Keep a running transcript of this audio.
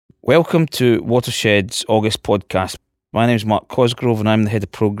Welcome to Watershed's August podcast. My name is Mark Cosgrove and I'm the head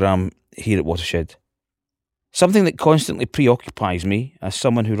of programme here at Watershed. Something that constantly preoccupies me as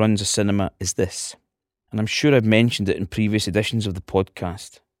someone who runs a cinema is this, and I'm sure I've mentioned it in previous editions of the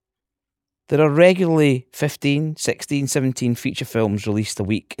podcast. There are regularly 15, 16, 17 feature films released a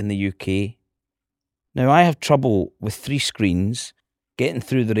week in the UK. Now, I have trouble with 3 screens getting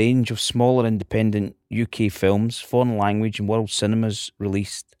through the range of smaller independent UK films, foreign language and world cinemas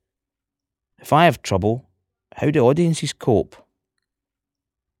released. If I have trouble, how do audiences cope?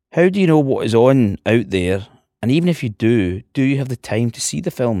 How do you know what is on out there? And even if you do you have the time to see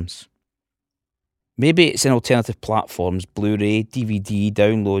the films? Maybe it's in alternative platforms, Blu-ray, DVD,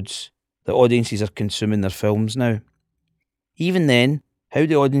 downloads, that audiences are consuming their films now. Even then, how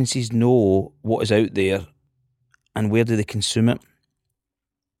do audiences know what is out there and where do they consume it?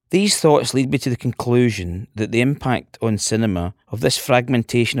 These thoughts lead me to the conclusion that the impact on cinema of this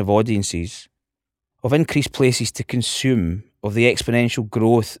fragmentation of audiences, of increased places to consume, of the exponential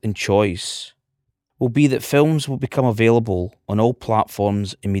growth in choice, will be that films will become available on all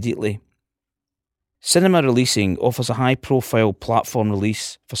platforms immediately. Cinema releasing offers a high-profile platform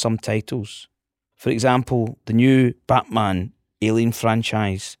release for some titles. For example, the new Batman Alien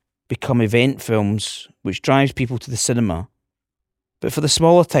franchise become event films which drives people to the cinema. But for the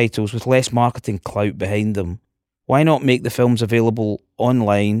smaller titles with less marketing clout behind them, why not make the films available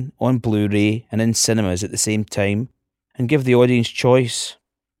online, on Blu-ray and in cinemas at the same time and give the audience choice?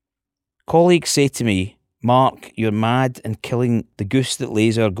 Colleagues say to me, "Mark, you're mad and killing the goose that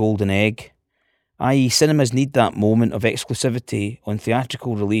lays our golden egg," i.e. cinemas need that moment of exclusivity on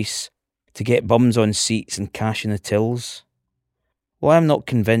theatrical release to get bums on seats and cash in the tills. Well, I'm not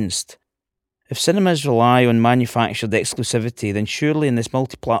convinced. If cinemas rely on manufactured exclusivity, then surely in this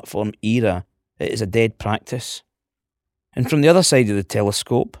multi-platform era it is a dead practice. And from the other side of the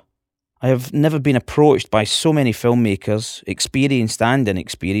telescope, I have never been approached by so many filmmakers, experienced and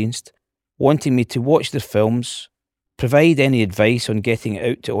inexperienced, wanting me to watch their films, provide any advice on getting it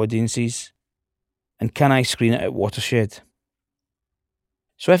out to audiences, and can I screen it at Watershed?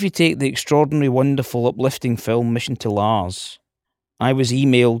 So if you take the extraordinary, wonderful, uplifting film Mission to Mars, I was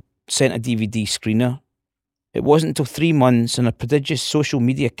emailed, sent a DVD screener. It wasn't until 3 months and a prodigious social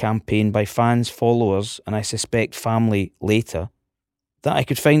media campaign by fans, followers, and I suspect family later, that I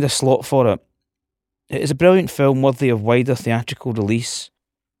could find a slot for it. It is a brilliant film worthy of wider theatrical release,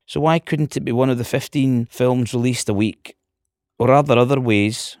 so why couldn't it be one of the 15 films released a week? Or are there other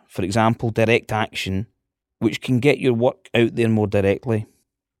ways, for example direct action, which can get your work out there more directly?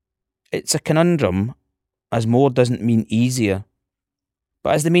 It's a conundrum, as more doesn't mean easier,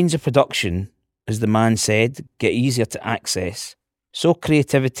 but as the means of production, as the man said, get easier to access, so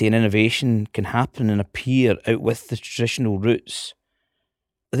creativity and innovation can happen and appear out with the traditional routes.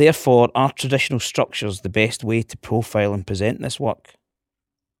 Therefore, are traditional structures the best way to profile and present this work?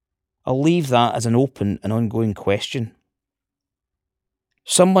 I'll leave that as an open and ongoing question.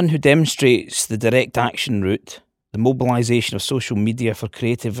 Someone who demonstrates the direct action route, the mobilisation of social media for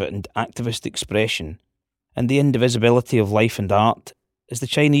creative and activist expression, and the indivisibility of life and art, is the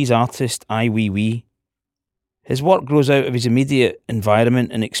Chinese artist Ai Weiwei. His work grows out of his immediate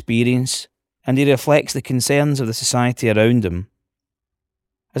environment and experience, and he reflects the concerns of the society around him.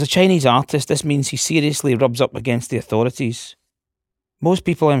 As a Chinese artist, this means he seriously rubs up against the authorities. Most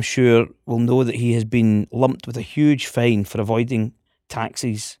people, I'm sure, will know that he has been lumped with a huge fine for avoiding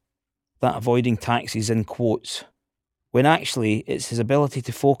taxes. That avoiding taxes in quotes, when actually it's his ability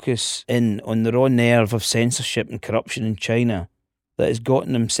to focus in on the raw nerve of censorship and corruption in China that has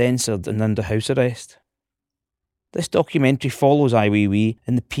gotten him censored and under house arrest. This documentary follows Ai Weiwei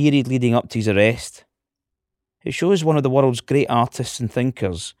in the period leading up to his arrest. It shows one of the world's great artists and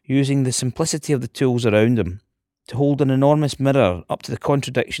thinkers using the simplicity of the tools around him to hold an enormous mirror up to the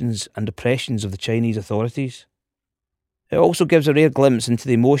contradictions and oppressions of the Chinese authorities. It also gives a rare glimpse into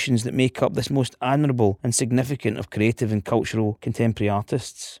the emotions that make up this most admirable and significant of creative and cultural contemporary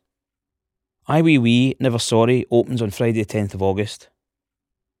artists. Ai Weiwei, Never Sorry, opens on Friday the 10th of August.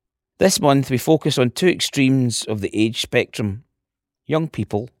 This month we focus on 2 extremes of the age spectrum, young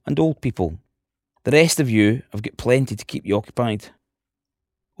people and old people. The rest of you have got plenty to keep you occupied.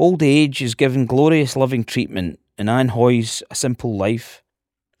 Old age is given glorious loving treatment in Anne Hoy's A Simple Life,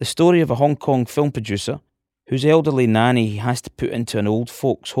 the story of a Hong Kong film producer whose elderly nanny he has to put into an old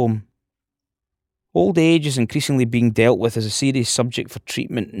folks' home. Old age is increasingly being dealt with as a serious subject for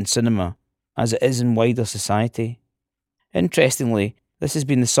treatment in cinema, as it is in wider society. Interestingly, this has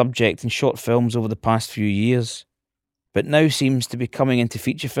been the subject in short films over the past few years, but now seems to be coming into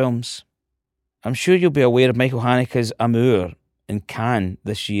feature films. I'm sure you'll be aware of Michael Haneke's Amour in Cannes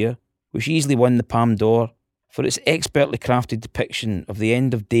this year, which easily won the Palme d'Or for its expertly crafted depiction of the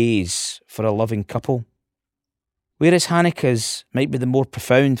end of days for a loving couple. Whereas Hanneke's might be the more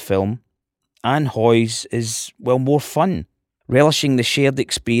profound film, Anne Hoy's is, well, more fun, relishing the shared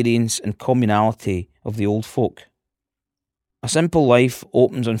experience and communality of the old folk. A Simple Life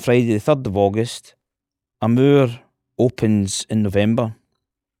opens on Friday the 3rd of August. Amour opens in November.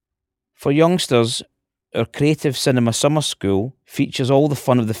 For youngsters, our Creative Cinema Summer School features all the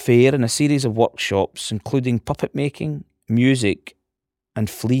fun of the fair and a series of workshops including puppet making, music and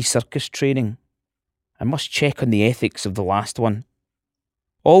flea circus training. I must check on the ethics of the last one.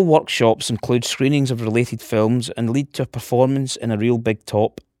 All workshops include screenings of related films and lead to a performance in a real big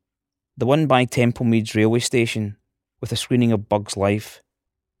top. The one by Templemeads railway station, with a screening of Bug's Life.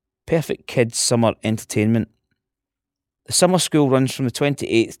 Perfect kids' summer entertainment. The summer school runs from the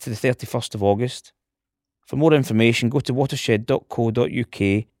 28th to the 31st of August. For more information, go to watershed.co.uk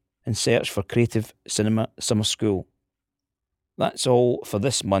and search for Creative Cinema Summer School. That's all for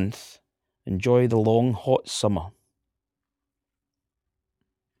this month. Enjoy the long, hot summer.